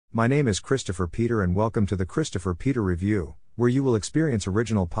My name is Christopher Peter and welcome to the Christopher Peter Review, where you will experience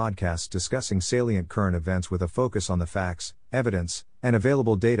original podcasts discussing salient current events with a focus on the facts, evidence, and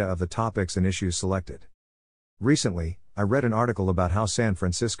available data of the topics and issues selected. Recently, I read an article about how San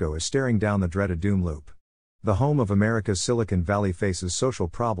Francisco is staring down the dreaded doom loop. The home of America's Silicon Valley faces social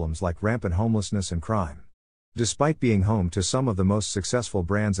problems like rampant homelessness and crime. Despite being home to some of the most successful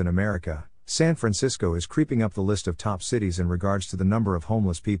brands in America, San Francisco is creeping up the list of top cities in regards to the number of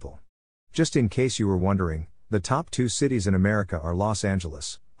homeless people. Just in case you were wondering, the top two cities in America are Los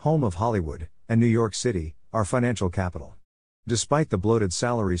Angeles, home of Hollywood, and New York City, our financial capital. Despite the bloated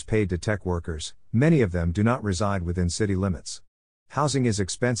salaries paid to tech workers, many of them do not reside within city limits. Housing is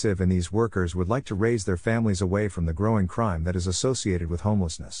expensive and these workers would like to raise their families away from the growing crime that is associated with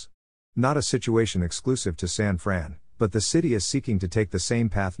homelessness. Not a situation exclusive to San Fran, but the city is seeking to take the same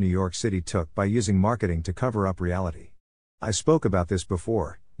path New York City took by using marketing to cover up reality. I spoke about this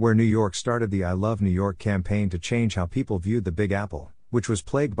before, where New York started the I Love New York campaign to change how people viewed the Big Apple, which was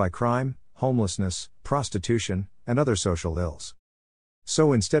plagued by crime, homelessness, prostitution, and other social ills.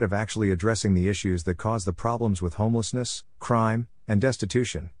 So instead of actually addressing the issues that cause the problems with homelessness, crime, and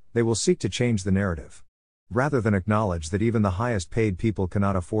destitution, they will seek to change the narrative. Rather than acknowledge that even the highest paid people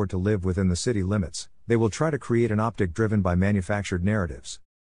cannot afford to live within the city limits, they will try to create an optic driven by manufactured narratives.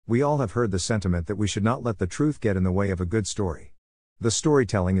 We all have heard the sentiment that we should not let the truth get in the way of a good story. The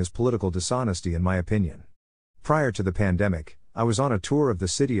storytelling is political dishonesty in my opinion. Prior to the pandemic, I was on a tour of the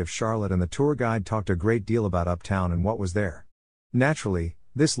city of Charlotte and the tour guide talked a great deal about uptown and what was there. Naturally,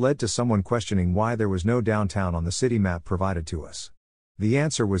 this led to someone questioning why there was no downtown on the city map provided to us. The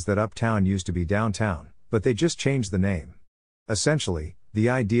answer was that uptown used to be downtown, but they just changed the name. Essentially, the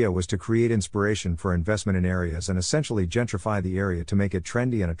idea was to create inspiration for investment in areas and essentially gentrify the area to make it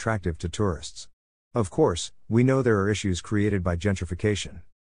trendy and attractive to tourists. Of course, we know there are issues created by gentrification.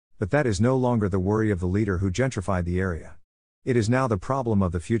 But that is no longer the worry of the leader who gentrified the area. It is now the problem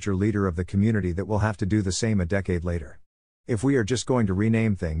of the future leader of the community that will have to do the same a decade later. If we are just going to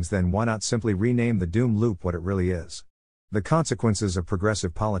rename things, then why not simply rename the doom loop what it really is? The consequences of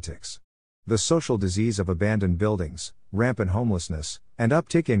progressive politics. The social disease of abandoned buildings, rampant homelessness, and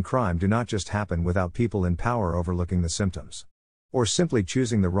uptick in crime do not just happen without people in power overlooking the symptoms. Or simply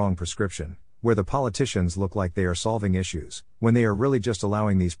choosing the wrong prescription, where the politicians look like they are solving issues, when they are really just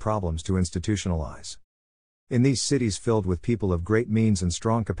allowing these problems to institutionalize. In these cities filled with people of great means and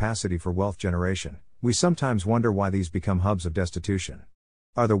strong capacity for wealth generation, we sometimes wonder why these become hubs of destitution.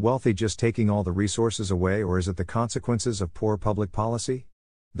 Are the wealthy just taking all the resources away, or is it the consequences of poor public policy?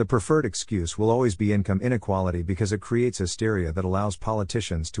 The preferred excuse will always be income inequality because it creates hysteria that allows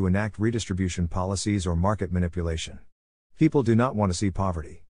politicians to enact redistribution policies or market manipulation. People do not want to see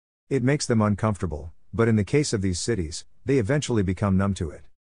poverty. It makes them uncomfortable, but in the case of these cities, they eventually become numb to it.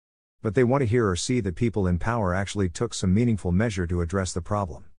 But they want to hear or see that people in power actually took some meaningful measure to address the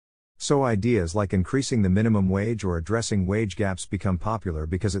problem. So ideas like increasing the minimum wage or addressing wage gaps become popular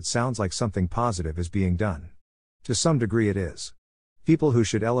because it sounds like something positive is being done. To some degree it is. People who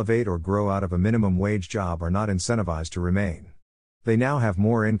should elevate or grow out of a minimum wage job are not incentivized to remain. They now have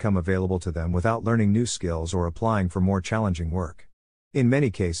more income available to them without learning new skills or applying for more challenging work. In many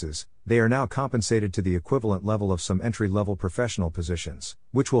cases, they are now compensated to the equivalent level of some entry-level professional positions,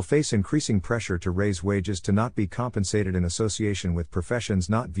 which will face increasing pressure to raise wages to not be compensated in association with professions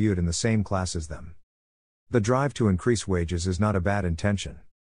not viewed in the same class as them. The drive to increase wages is not a bad intention.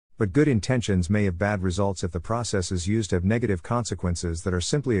 But good intentions may have bad results if the processes used have negative consequences that are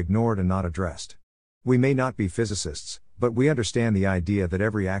simply ignored and not addressed. We may not be physicists, but we understand the idea that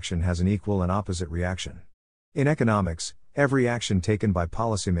every action has an equal and opposite reaction. In economics, every action taken by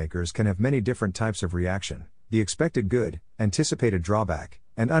policymakers can have many different types of reaction: the expected good, anticipated drawback,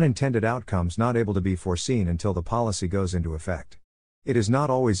 and unintended outcomes not able to be foreseen until the policy goes into effect. It is not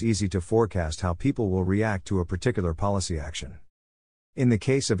always easy to forecast how people will react to a particular policy action. In the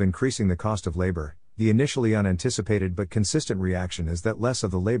case of increasing the cost of labor, the initially unanticipated but consistent reaction is that less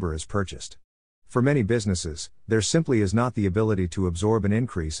of the labor is purchased. For many businesses, there simply is not the ability to absorb an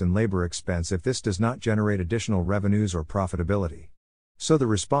increase in labor expense if this does not generate additional revenues or profitability. So the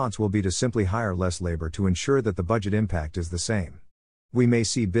response will be to simply hire less labor to ensure that the budget impact is the same. We may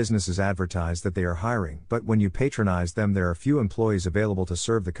see businesses advertise that they are hiring, but when you patronize them, there are few employees available to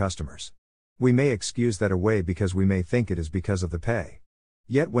serve the customers. We may excuse that away because we may think it is because of the pay.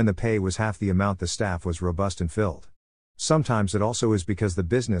 Yet when the pay was half the amount, the staff was robust and filled. Sometimes it also is because the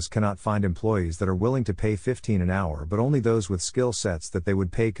business cannot find employees that are willing to pay $15 an hour, but only those with skill sets that they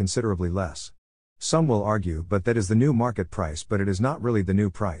would pay considerably less. Some will argue, but that is the new market price, but it is not really the new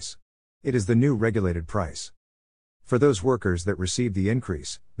price. It is the new regulated price. For those workers that receive the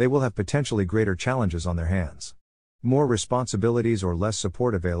increase, they will have potentially greater challenges on their hands. More responsibilities or less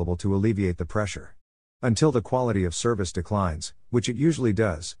support available to alleviate the pressure. Until the quality of service declines, which it usually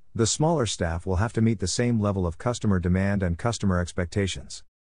does, the smaller staff will have to meet the same level of customer demand and customer expectations.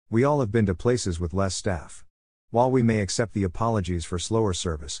 We all have been to places with less staff. While we may accept the apologies for slower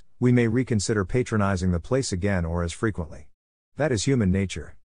service, we may reconsider patronizing the place again or as frequently. That is human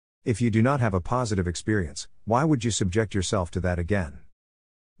nature. If you do not have a positive experience, why would you subject yourself to that again?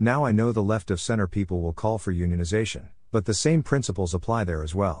 Now I know the left of center people will call for unionization, but the same principles apply there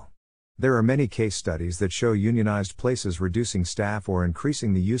as well. There are many case studies that show unionized places reducing staff or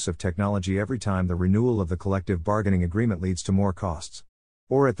increasing the use of technology every time the renewal of the collective bargaining agreement leads to more costs.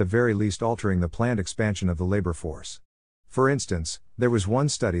 Or at the very least altering the planned expansion of the labor force. For instance, there was one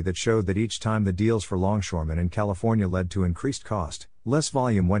study that showed that each time the deals for longshoremen in California led to increased cost, less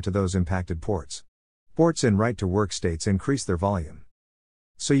volume went to those impacted ports. Ports in right-to-work states increased their volume.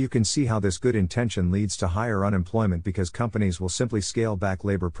 So you can see how this good intention leads to higher unemployment because companies will simply scale back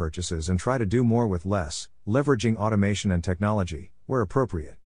labor purchases and try to do more with less, leveraging automation and technology, where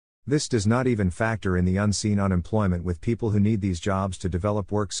appropriate. This does not even factor in the unseen unemployment with people who need these jobs to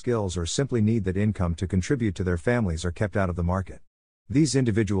develop work skills or simply need that income to contribute to their families are kept out of the market. These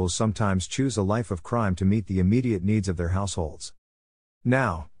individuals sometimes choose a life of crime to meet the immediate needs of their households.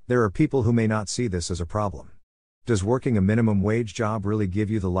 Now, there are people who may not see this as a problem. Does working a minimum wage job really give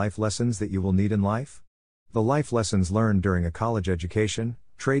you the life lessons that you will need in life? The life lessons learned during a college education,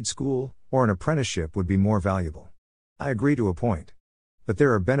 trade school, or an apprenticeship would be more valuable. I agree to a point. But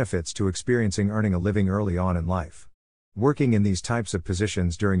there are benefits to experiencing earning a living early on in life. Working in these types of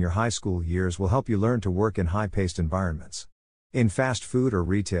positions during your high school years will help you learn to work in high-paced environments. In fast food or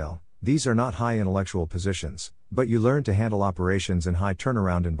retail, these are not high intellectual positions, but you learn to handle operations in high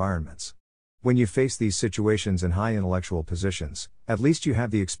turnaround environments. When you face these situations in high intellectual positions, at least you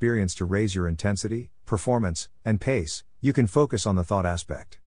have the experience to raise your intensity, performance, and pace. You can focus on the thought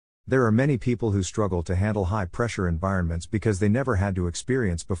aspect. There are many people who struggle to handle high-pressure environments because they never had to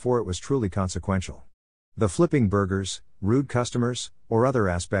experience before it was truly consequential. The flipping burgers, rude customers, or other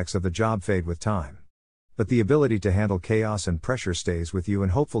aspects of the job fade with time. But the ability to handle chaos and pressure stays with you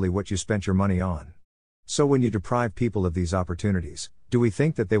and hopefully what you spent your money on. So when you deprive people of these opportunities, do we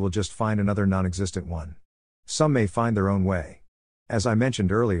think that they will just find another non-existent one? Some may find their own way. As I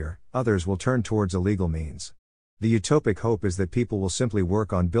mentioned earlier, others will turn towards illegal means. The utopic hope is that people will simply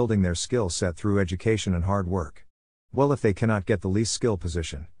work on building their skill set through education and hard work. Well, if they cannot get the least skill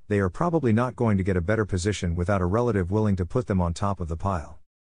position, they are probably not going to get a better position without a relative willing to put them on top of the pile.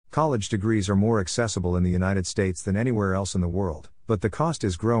 College degrees are more accessible in the United States than anywhere else in the world, but the cost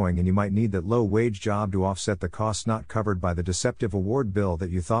is growing and you might need that low-wage job to offset the costs not covered by the deceptive award bill that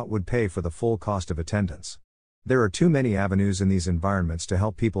you thought would pay for the full cost of attendance. There are too many avenues in these environments to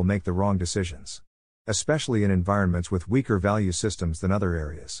help people make the wrong decisions. Especially in environments with weaker value systems than other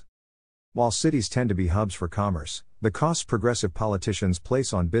areas. While cities tend to be hubs for commerce, the costs progressive politicians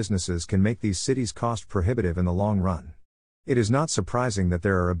place on businesses can make these cities cost prohibitive in the long run. It is not surprising that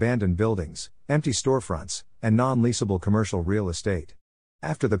there are abandoned buildings, empty storefronts, and non-leasable commercial real estate.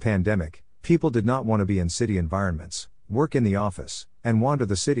 After the pandemic, people did not want to be in city environments, work in the office, and wander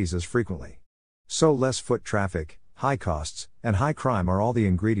the cities as frequently. So less foot traffic, high costs, and high crime are all the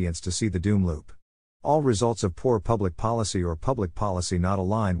ingredients to see the doom loop. All results of poor public policy or public policy not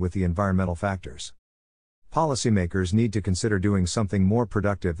aligned with the environmental factors. Policymakers need to consider doing something more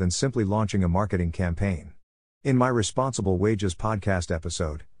productive than simply launching a marketing campaign. In my Responsible Wages podcast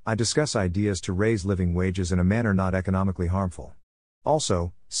episode, I discuss ideas to raise living wages in a manner not economically harmful.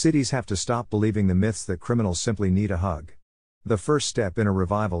 Also, cities have to stop believing the myths that criminals simply need a hug. The first step in a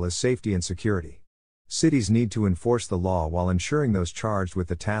revival is safety and security. Cities need to enforce the law while ensuring those charged with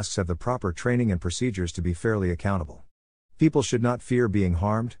the tasks have the proper training and procedures to be fairly accountable. People should not fear being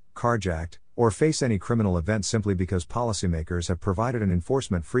harmed, carjacked, or face any criminal event simply because policymakers have provided an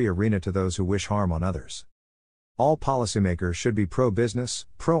enforcement-free arena to those who wish harm on others. All policymakers should be pro-business,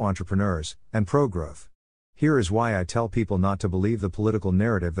 pro-entrepreneurs, and pro-growth. Here is why I tell people not to believe the political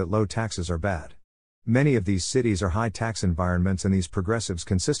narrative that low taxes are bad. Many of these cities are high-tax environments and these progressives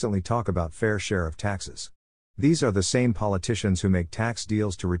consistently talk about fair share of taxes. These are the same politicians who make tax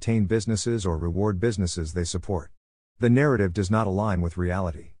deals to retain businesses or reward businesses they support. The narrative does not align with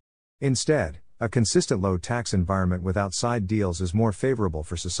reality. Instead, a consistent low-tax environment with outside deals is more favorable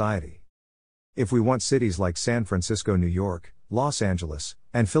for society. If we want cities like San Francisco, New York, Los Angeles,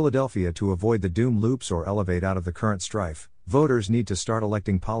 and Philadelphia to avoid the doom loops or elevate out of the current strife, Voters need to start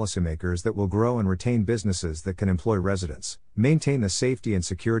electing policymakers that will grow and retain businesses that can employ residents, maintain the safety and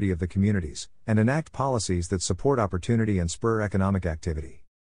security of the communities, and enact policies that support opportunity and spur economic activity.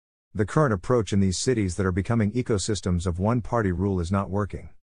 The current approach in these cities that are becoming ecosystems of one-party rule is not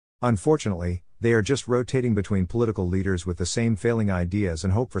working. Unfortunately, they are just rotating between political leaders with the same failing ideas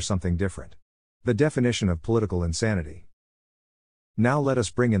and hope for something different. The definition of political insanity. Now let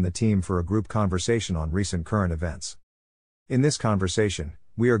us bring in the team for a group conversation on recent current events. In this conversation,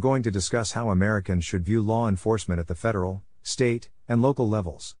 we are going to discuss how Americans should view law enforcement at the federal, state, and local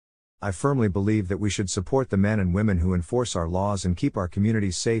levels. I firmly believe that we should support the men and women who enforce our laws and keep our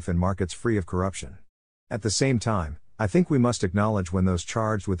communities safe and markets free of corruption. At the same time, I think we must acknowledge when those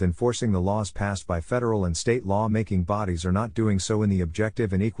charged with enforcing the laws passed by federal and state law-making bodies are not doing so in the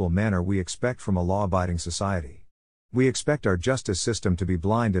objective and equal manner we expect from a law-abiding society. We expect our justice system to be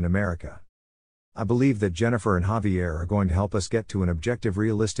blind in America. I believe that Jennifer and Javier are going to help us get to an objective,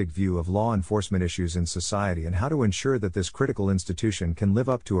 realistic view of law enforcement issues in society and how to ensure that this critical institution can live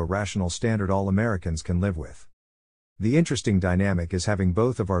up to a rational standard all Americans can live with. The interesting dynamic is having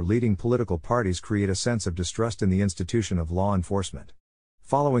both of our leading political parties create a sense of distrust in the institution of law enforcement.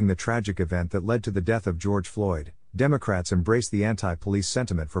 Following the tragic event that led to the death of George Floyd, Democrats embraced the anti-police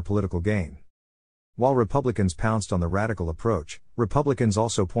sentiment for political gain. While Republicans pounced on the radical approach, Republicans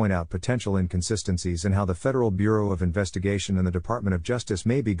also point out potential inconsistencies in how the Federal Bureau of Investigation and the Department of Justice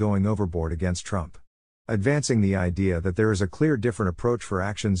may be going overboard against Trump. Advancing the idea that there is a clear different approach for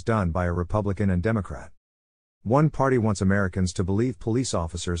actions done by a Republican and Democrat. One party wants Americans to believe police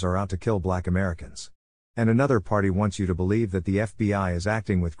officers are out to kill black Americans. And another party wants you to believe that the FBI is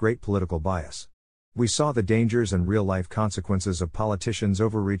acting with great political bias. We saw the dangers and real-life consequences of politicians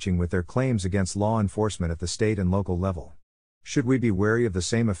overreaching with their claims against law enforcement at the state and local level. Should we be wary of the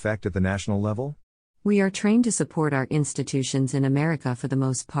same effect at the national level? We are trained to support our institutions in America for the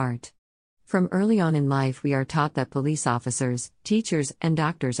most part. From early on in life, we are taught that police officers, teachers, and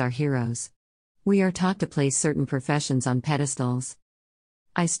doctors are heroes. We are taught to place certain professions on pedestals.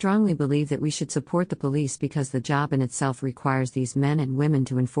 I strongly believe that we should support the police because the job in itself requires these men and women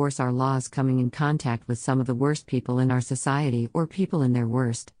to enforce our laws, coming in contact with some of the worst people in our society or people in their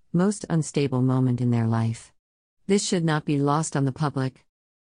worst, most unstable moment in their life. This should not be lost on the public.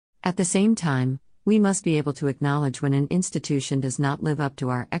 At the same time, we must be able to acknowledge when an institution does not live up to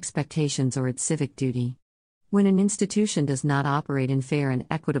our expectations or its civic duty. When an institution does not operate in fair and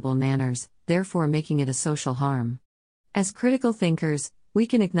equitable manners, therefore making it a social harm. As critical thinkers, we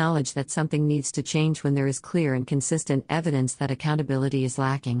can acknowledge that something needs to change when there is clear and consistent evidence that accountability is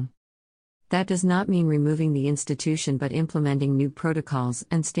lacking. That does not mean removing the institution but implementing new protocols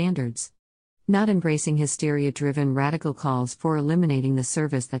and standards. Not embracing hysteria-driven radical calls for eliminating the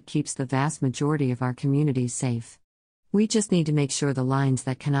service that keeps the vast majority of our communities safe. We just need to make sure the lines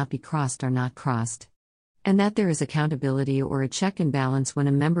that cannot be crossed are not crossed. And that there is accountability or a check and balance when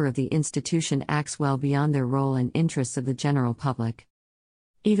a member of the institution acts well beyond their role and interests of the general public.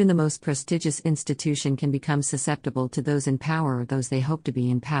 Even the most prestigious institution can become susceptible to those in power or those they hope to be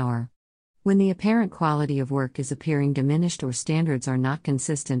in power. When the apparent quality of work is appearing diminished or standards are not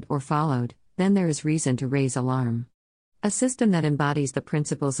consistent or followed, then there is reason to raise alarm. A system that embodies the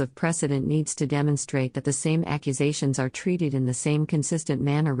principles of precedent needs to demonstrate that the same accusations are treated in the same consistent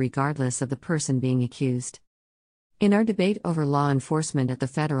manner regardless of the person being accused. In our debate over law enforcement at the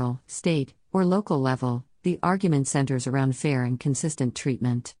federal, state, or local level, the argument centers around fair and consistent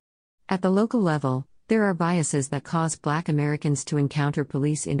treatment. At the local level, there are biases that cause Black Americans to encounter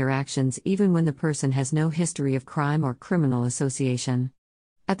police interactions even when the person has no history of crime or criminal association.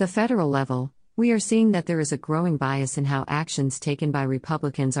 At the federal level, we are seeing that there is a growing bias in how actions taken by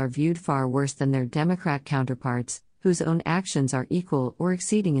Republicans are viewed far worse than their Democrat counterparts, whose own actions are equal or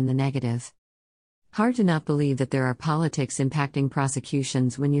exceeding in the negative. Hard to not believe that there are politics impacting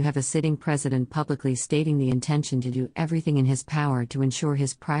prosecutions when you have a sitting president publicly stating the intention to do everything in his power to ensure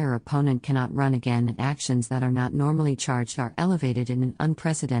his prior opponent cannot run again, and actions that are not normally charged are elevated in an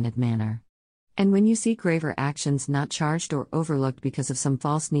unprecedented manner. And when you see graver actions not charged or overlooked because of some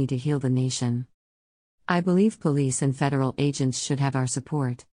false need to heal the nation. I believe police and federal agents should have our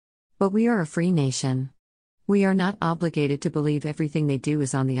support. But we are a free nation. We are not obligated to believe everything they do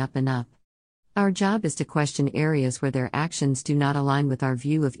is on the up and up. Our job is to question areas where their actions do not align with our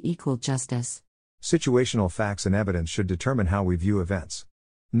view of equal justice. Situational facts and evidence should determine how we view events.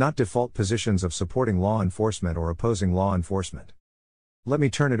 Not default positions of supporting law enforcement or opposing law enforcement. Let me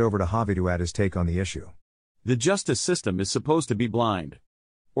turn it over to Javi to add his take on the issue. The justice system is supposed to be blind.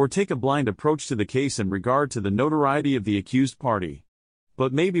 Or take a blind approach to the case in regard to the notoriety of the accused party.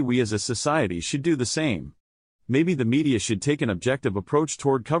 But maybe we as a society should do the same. Maybe the media should take an objective approach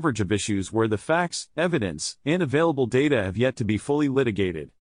toward coverage of issues where the facts, evidence, and available data have yet to be fully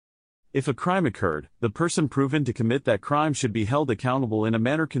litigated. If a crime occurred, the person proven to commit that crime should be held accountable in a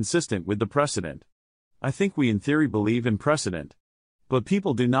manner consistent with the precedent. I think we in theory believe in precedent. But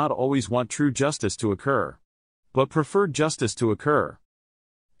people do not always want true justice to occur, but preferred justice to occur.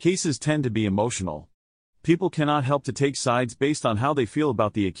 Cases tend to be emotional. People cannot help to take sides based on how they feel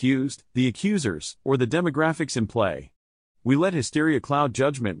about the accused, the accusers, or the demographics in play. We let hysteria cloud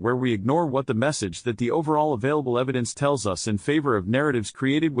judgment where we ignore what the message that the overall available evidence tells us in favor of narratives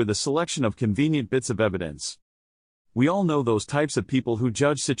created with a selection of convenient bits of evidence. We all know those types of people who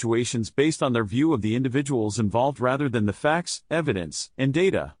judge situations based on their view of the individuals involved rather than the facts, evidence, and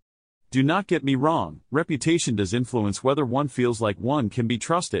data. Do not get me wrong, reputation does influence whether one feels like one can be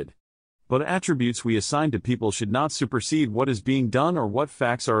trusted. But attributes we assign to people should not supersede what is being done or what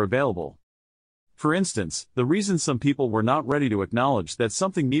facts are available. For instance, the reason some people were not ready to acknowledge that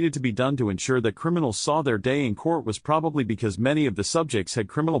something needed to be done to ensure that criminals saw their day in court was probably because many of the subjects had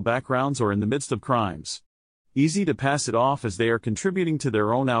criminal backgrounds or in the midst of crimes. Easy to pass it off as they are contributing to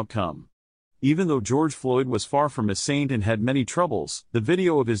their own outcome. Even though George Floyd was far from a saint and had many troubles, the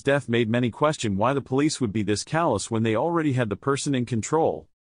video of his death made many question why the police would be this callous when they already had the person in control.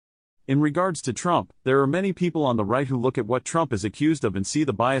 In regards to Trump, there are many people on the right who look at what Trump is accused of and see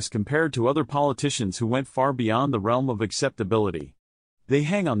the bias compared to other politicians who went far beyond the realm of acceptability. They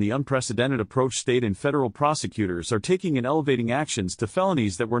hang on the unprecedented approach state and federal prosecutors are taking in elevating actions to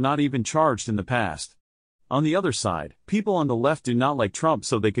felonies that were not even charged in the past. On the other side, people on the left do not like Trump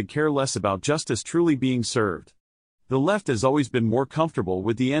so they could care less about justice truly being served. The left has always been more comfortable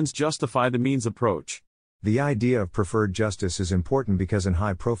with the ends justify the means approach. The idea of preferred justice is important because in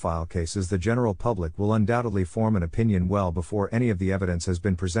high-profile cases the general public will undoubtedly form an opinion well before any of the evidence has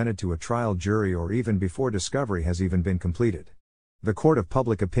been presented to a trial jury or even before discovery has even been completed. The court of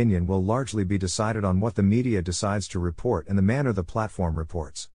public opinion will largely be decided on what the media decides to report and the manner the platform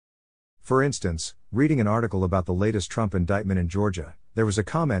reports. For instance, reading an article about the latest Trump indictment in Georgia, there was a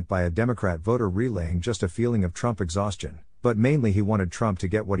comment by a Democrat voter relaying just a feeling of Trump exhaustion, but mainly he wanted Trump to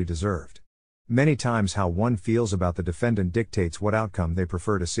get what he deserved. Many times how one feels about the defendant dictates what outcome they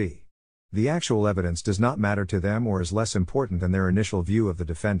prefer to see. The actual evidence does not matter to them or is less important than their initial view of the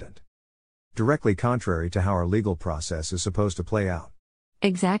defendant. Directly contrary to how our legal process is supposed to play out.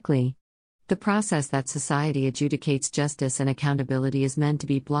 Exactly. The process that society adjudicates justice and accountability is meant to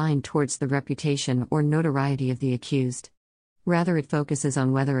be blind towards the reputation or notoriety of the accused. Rather, it focuses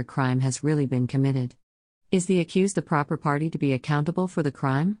on whether a crime has really been committed. Is the accused the proper party to be accountable for the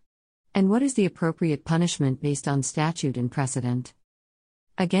crime? And what is the appropriate punishment based on statute and precedent?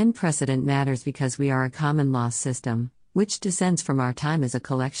 Again, precedent matters because we are a common law system, which descends from our time as a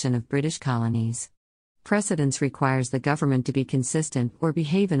collection of British colonies. Precedence requires the government to be consistent or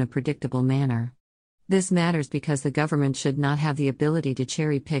behave in a predictable manner. This matters because the government should not have the ability to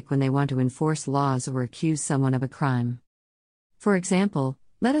cherry-pick when they want to enforce laws or accuse someone of a crime. For example,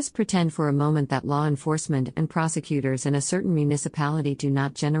 let us pretend for a moment that law enforcement and prosecutors in a certain municipality do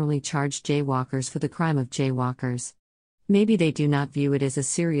not generally charge jaywalkers for the crime of jaywalkers. Maybe they do not view it as a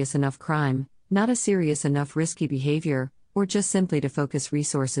serious enough crime, not a serious enough risky behavior, or just simply to focus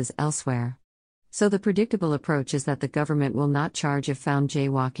resources elsewhere. So the predictable approach is that the government will not charge if found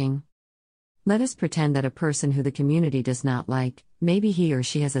jaywalking. Let us pretend that a person who the community does not like, maybe he or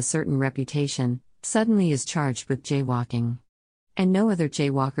she has a certain reputation, suddenly is charged with jaywalking. And no other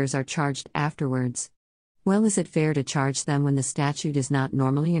jaywalkers are charged afterwards. Well, is it fair to charge them when the statute is not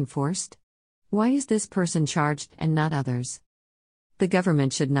normally enforced? Why is this person charged and not others? The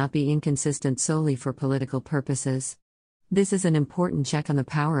government should not be inconsistent solely for political purposes. This is an important check on the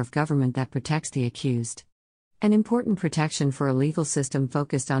power of government that protects the accused. An important protection for a legal system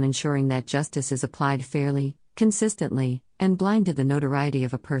focused on ensuring that justice is applied fairly, consistently, and blind to the notoriety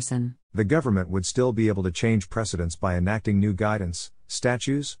of a person. The government would still be able to change precedents by enacting new guidance,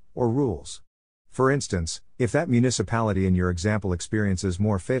 statutes, or rules. For instance, if that municipality in your example experiences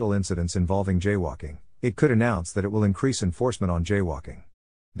more fatal incidents involving jaywalking, it could announce that it will increase enforcement on jaywalking.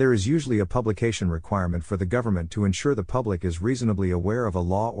 There is usually a publication requirement for the government to ensure the public is reasonably aware of a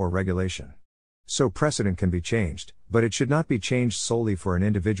law or regulation. So precedent can be changed, but it should not be changed solely for an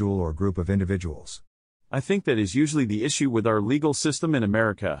individual or group of individuals. I think that is usually the issue with our legal system in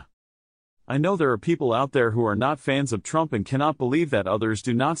America. I know there are people out there who are not fans of Trump and cannot believe that others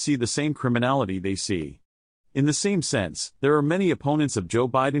do not see the same criminality they see. In the same sense, there are many opponents of Joe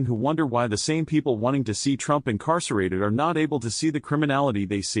Biden who wonder why the same people wanting to see Trump incarcerated are not able to see the criminality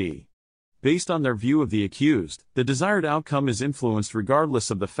they see. Based on their view of the accused, the desired outcome is influenced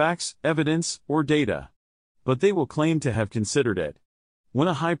regardless of the facts, evidence, or data. but they will claim to have considered it. When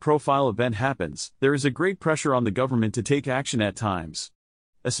a high-profile event happens, there is a great pressure on the government to take action at times.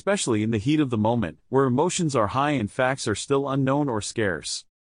 Especially in the heat of the moment, where emotions are high and facts are still unknown or scarce.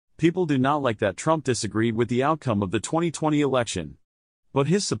 People do not like that Trump disagreed with the outcome of the 2020 election. But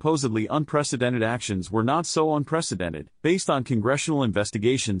his supposedly unprecedented actions were not so unprecedented, based on congressional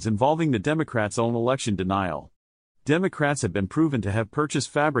investigations involving the Democrats' own election denial. Democrats have been proven to have purchased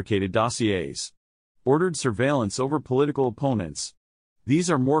fabricated dossiers, ordered surveillance over political opponents.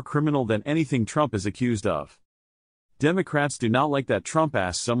 These are more criminal than anything Trump is accused of. Democrats do not like that Trump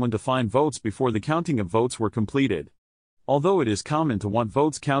asked someone to find votes before the counting of votes were completed. Although it is common to want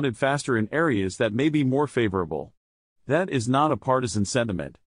votes counted faster in areas that may be more favorable. That is not a partisan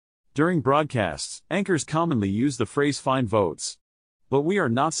sentiment. During broadcasts, anchors commonly use the phrase "find votes." But we are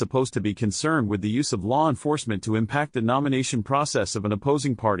not supposed to be concerned with the use of law enforcement to impact the nomination process of an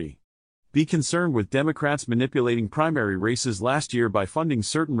opposing party. Be concerned with Democrats manipulating primary races last year by funding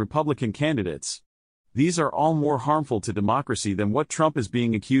certain Republican candidates. These are all more harmful to democracy than what Trump is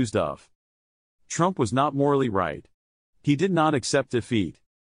being accused of. Trump was not morally right. He did not accept defeat.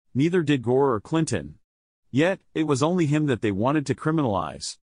 Neither did Gore or Clinton. Yet, it was only him that they wanted to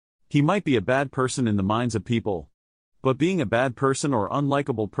criminalize. He might be a bad person in the minds of people. But being a bad person or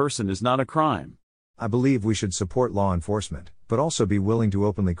unlikable person is not a crime. I believe we should support law enforcement, but also be willing to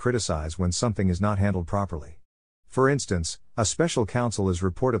openly criticize when something is not handled properly. For instance, a special counsel is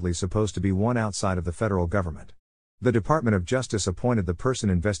reportedly supposed to be one outside of the federal government. The Department of Justice appointed the person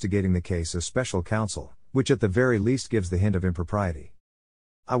investigating the case as special counsel, which at the very least gives the hint of impropriety.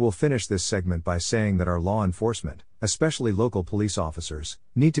 I will finish this segment by saying that our law enforcement, especially local police officers,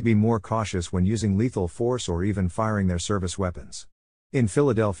 need to be more cautious when using lethal force or even firing their service weapons. In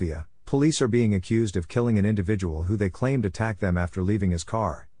Philadelphia, police are being accused of killing an individual who they claimed attacked them after leaving his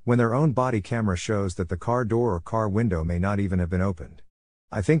car, when their own body camera shows that the car door or car window may not even have been opened.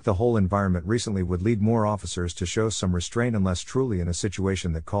 I think the whole environment recently would lead more officers to show some restraint unless truly in a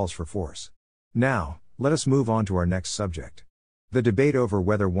situation that calls for force. Now, let us move on to our next subject. The debate over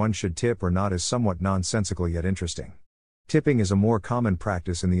whether one should tip or not is somewhat nonsensical yet interesting. Tipping is a more common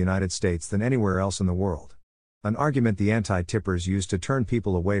practice in the United States than anywhere else in the world. An argument the anti-tippers use to turn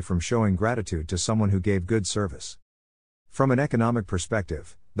people away from showing gratitude to someone who gave good service. From an economic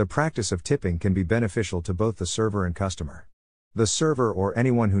perspective, the practice of tipping can be beneficial to both the server and customer. The server or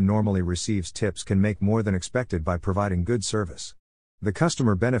anyone who normally receives tips can make more than expected by providing good service. The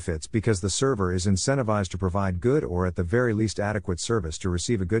customer benefits because the server is incentivized to provide good or at the very least adequate service to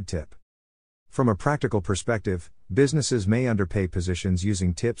receive a good tip. From a practical perspective, businesses may underpay positions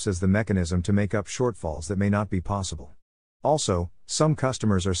using tips as the mechanism to make up shortfalls that may not be possible. Also, some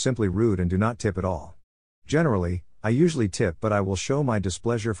customers are simply rude and do not tip at all. Generally, I usually tip, but I will show my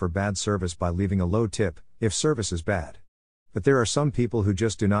displeasure for bad service by leaving a low tip, if service is bad. But there are some people who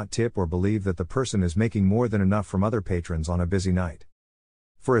just do not tip or believe that the person is making more than enough from other patrons on a busy night.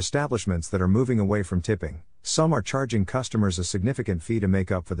 For establishments that are moving away from tipping, some are charging customers a significant fee to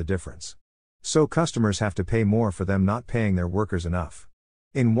make up for the difference. So customers have to pay more for them not paying their workers enough.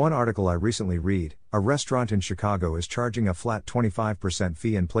 In one article I recently read, a restaurant in Chicago is charging a flat 25%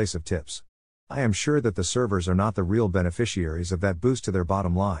 fee in place of tips. I am sure that the servers are not the real beneficiaries of that boost to their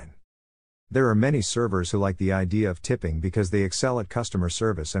bottom line. There are many servers who like the idea of tipping because they excel at customer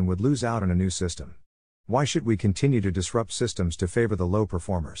service and would lose out on a new system. Why should we continue to disrupt systems to favor the low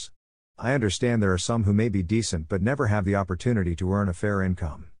performers? I understand there are some who may be decent but never have the opportunity to earn a fair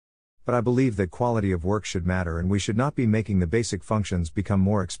income. But I believe that quality of work should matter and we should not be making the basic functions become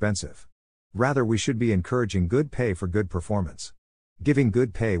more expensive. Rather, we should be encouraging good pay for good performance. Giving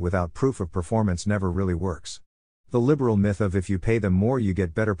good pay without proof of performance never really works. The liberal myth of if you pay them more you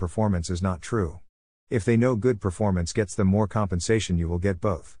get better performance is not true. If they know good performance gets them more compensation, you will get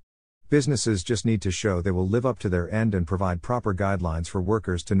both. Businesses just need to show they will live up to their end and provide proper guidelines for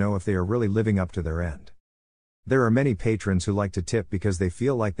workers to know if they are really living up to their end. There are many patrons who like to tip because they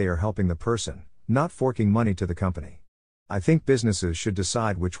feel like they are helping the person, not forking money to the company. I think businesses should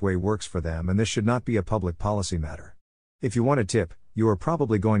decide which way works for them, and this should not be a public policy matter. If you want to tip, you are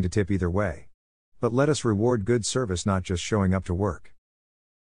probably going to tip either way. But let us reward good service, not just showing up to work.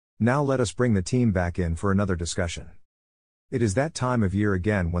 Now let us bring the team back in for another discussion. It is that time of year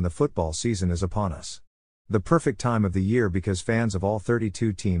again when the football season is upon us. The perfect time of the year because fans of all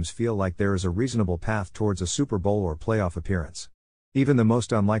 32 teams feel like there is a reasonable path towards a Super Bowl or playoff appearance. Even the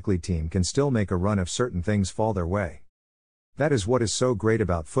most unlikely team can still make a run if certain things fall their way. That is what is so great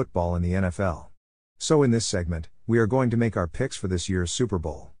about football and the NFL. So in this segment, we are going to make our picks for this year's Super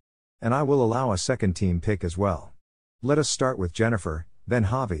Bowl. And I will allow a second team pick as well. Let us start with Jennifer, then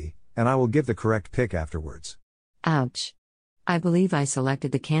Javi, and I will give the correct pick afterwards. Ouch. I believe I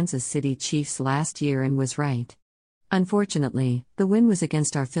selected the Kansas City Chiefs last year and was right. Unfortunately, the win was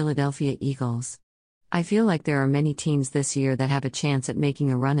against our Philadelphia Eagles. I feel like there are many teams this year that have a chance at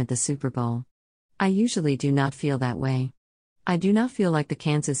making a run at the Super Bowl. I usually do not feel that way. I do not feel like the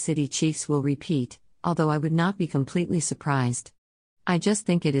Kansas City Chiefs will repeat, although I would not be completely surprised. I just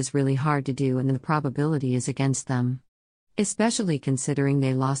think it is really hard to do and the probability is against them. Especially considering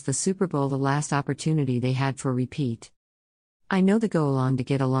they lost the Super Bowl the last opportunity they had for repeat. I know the go-along to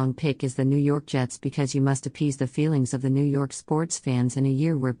get along pick is the New York Jets because you must appease the feelings of the New York sports fans in a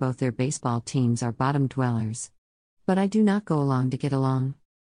year where both their baseball teams are bottom dwellers. But I do not go along to get along.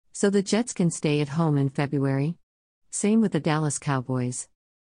 So the Jets can stay at home in February? Same with the Dallas Cowboys.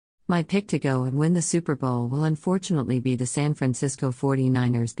 My pick to go and win the Super Bowl will unfortunately be the San Francisco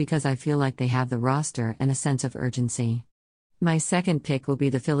 49ers because I feel like they have the roster and a sense of urgency. My second pick will be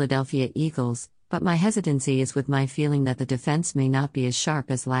the Philadelphia Eagles, but my hesitancy is with my feeling that the defense may not be as sharp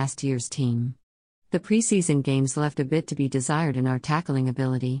as last year's team. The preseason games left a bit to be desired in our tackling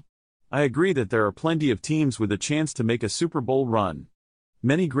ability. I agree that there are plenty of teams with a chance to make a Super Bowl run.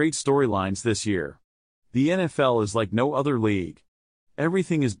 Many great storylines this year. The NFL is like no other league.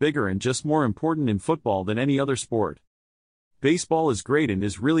 Everything is bigger and just more important in football than any other sport. Baseball is great and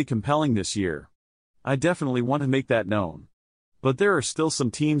is really compelling this year. I definitely want to make that known. But there are still some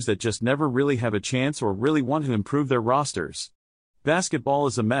teams that just never really have a chance or really want to improve their rosters. Basketball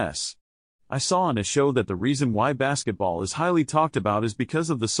is a mess. I saw on a show that the reason why basketball is highly talked about is because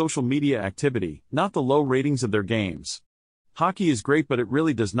of the social media activity, not the low ratings of their games. Hockey is great, but it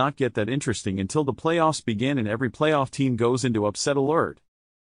really does not get that interesting until the playoffs begin and every playoff team goes into upset alert.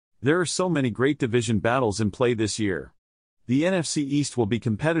 There are so many great division battles in play this year. The NFC East will be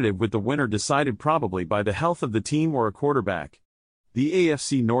competitive with the winner decided probably by the health of the team or a quarterback. The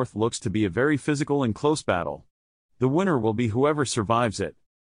AFC North looks to be a very physical and close battle. The winner will be whoever survives it.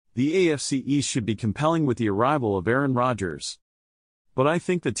 The AFC East should be compelling with the arrival of Aaron Rodgers. But I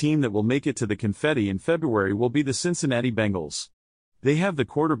think the team that will make it to the confetti in February will be the Cincinnati Bengals. They have the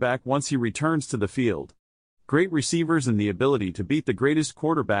quarterback once he returns to the field. Great receivers and the ability to beat the greatest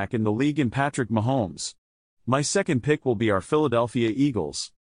quarterback in the league in Patrick Mahomes. My second pick will be our Philadelphia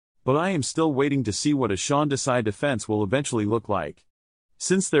Eagles. But I am still waiting to see what a Sean Desai defense will eventually look like.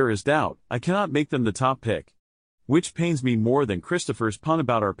 Since there is doubt, I cannot make them the top pick. Which pains me more than Christopher's pun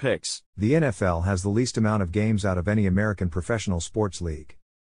about our picks. The NFL has the least amount of games out of any American professional sports league.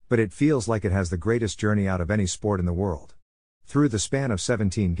 But it feels like it has the greatest journey out of any sport in the world. Through the span of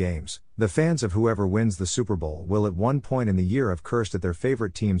 17 games, the fans of whoever wins the Super Bowl will at one point in the year have cursed at their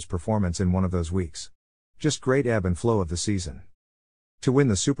favorite team's performance in one of those weeks. Just great ebb and flow of the season. To win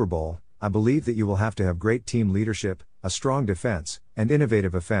the Super Bowl, I believe that you will have to have great team leadership, a strong defense, and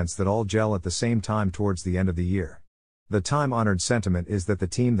innovative offense that all gel at the same time towards the end of the year. The time-honored sentiment is that the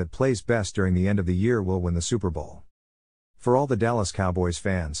team that plays best during the end of the year will win the Super Bowl. For all the Dallas Cowboys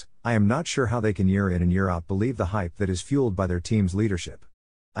fans, I am not sure how they can year in and year out believe the hype that is fueled by their team's leadership.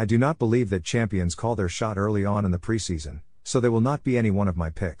 I do not believe that champions call their shot early on in the preseason, so they will not be any one of my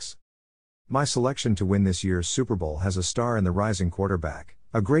picks. My selection to win this year's Super Bowl has a star in the rising quarterback,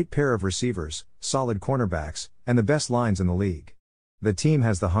 a great pair of receivers, solid cornerbacks, and the best lines in the league. The team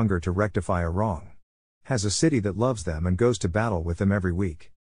has the hunger to rectify a wrong. Has a city that loves them and goes to battle with them every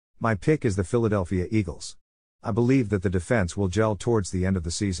week. My pick is the Philadelphia Eagles. I believe that the defense will gel towards the end of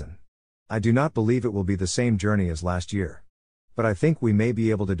the season. I do not believe it will be the same journey as last year. But I think we may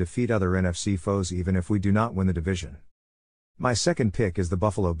be able to defeat other NFC foes even if we do not win the division. My second pick is the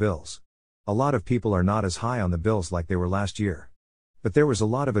Buffalo Bills. A lot of people are not as high on the Bills like they were last year. But there was a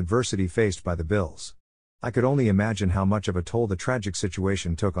lot of adversity faced by the Bills. I could only imagine how much of a toll the tragic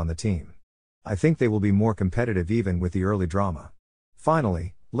situation took on the team. I think they will be more competitive even with the early drama.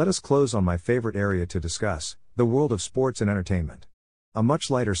 Finally, let us close on my favorite area to discuss, the world of sports and entertainment. A much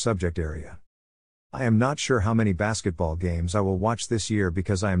lighter subject area. I am not sure how many basketball games I will watch this year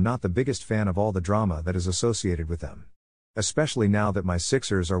because I am not the biggest fan of all the drama that is associated with them. Especially now that my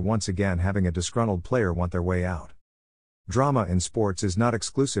Sixers are once again having a disgruntled player want their way out. Drama in sports is not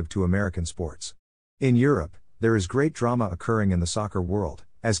exclusive to American sports. In Europe, there is great drama occurring in the soccer world,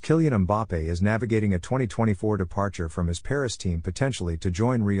 as Kylian Mbappé is navigating a 2024 departure from his Paris team potentially to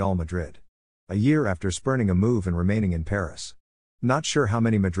join Real Madrid. A year after spurning a move and remaining in Paris. Not sure how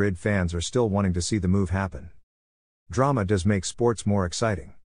many Madrid fans are still wanting to see the move happen. Drama does make sports more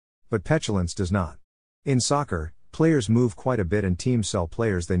exciting. But petulance does not. In soccer, players move quite a bit and teams sell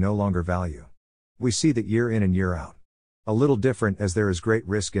players they no longer value. We see that year in and year out. A little different as there is great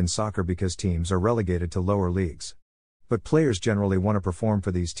risk in soccer because teams are relegated to lower leagues. But players generally want to perform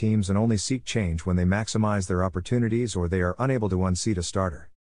for these teams and only seek change when they maximize their opportunities or they are unable to unseat a starter.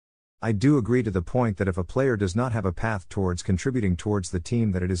 I do agree to the point that if a player does not have a path towards contributing towards the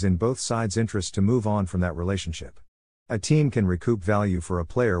team, that it is in both sides' interest to move on from that relationship. A team can recoup value for a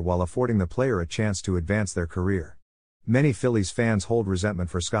player while affording the player a chance to advance their career. Many Phillies fans hold resentment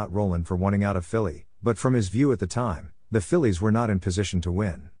for Scott Rowland for wanting out of Philly, but from his view at the time, the Phillies were not in position to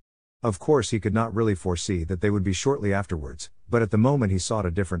win. Of course, he could not really foresee that they would be shortly afterwards, but at the moment he sought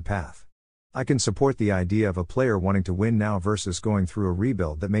a different path. I can support the idea of a player wanting to win now versus going through a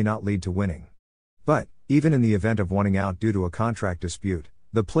rebuild that may not lead to winning. But, even in the event of wanting out due to a contract dispute,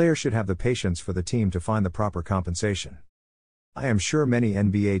 the player should have the patience for the team to find the proper compensation. I am sure many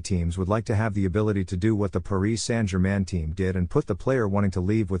NBA teams would like to have the ability to do what the Paris Saint-Germain team did and put the player wanting to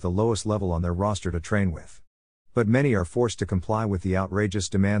leave with the lowest level on their roster to train with. But many are forced to comply with the outrageous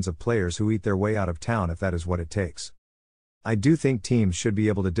demands of players who eat their way out of town if that is what it takes. I do think teams should be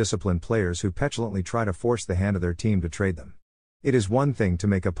able to discipline players who petulantly try to force the hand of their team to trade them. It is one thing to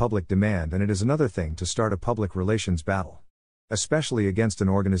make a public demand and it is another thing to start a public relations battle. Especially against an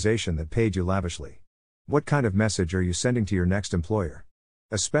organization that paid you lavishly. What kind of message are you sending to your next employer?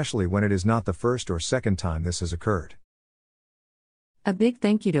 Especially when it is not the first or second time this has occurred. A big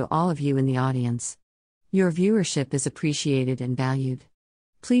thank you to all of you in the audience. Your viewership is appreciated and valued.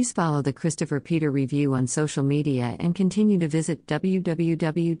 Please follow the Christopher Peter Review on social media and continue to visit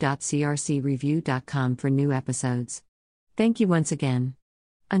www.crcreview.com for new episodes. Thank you once again.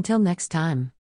 Until next time.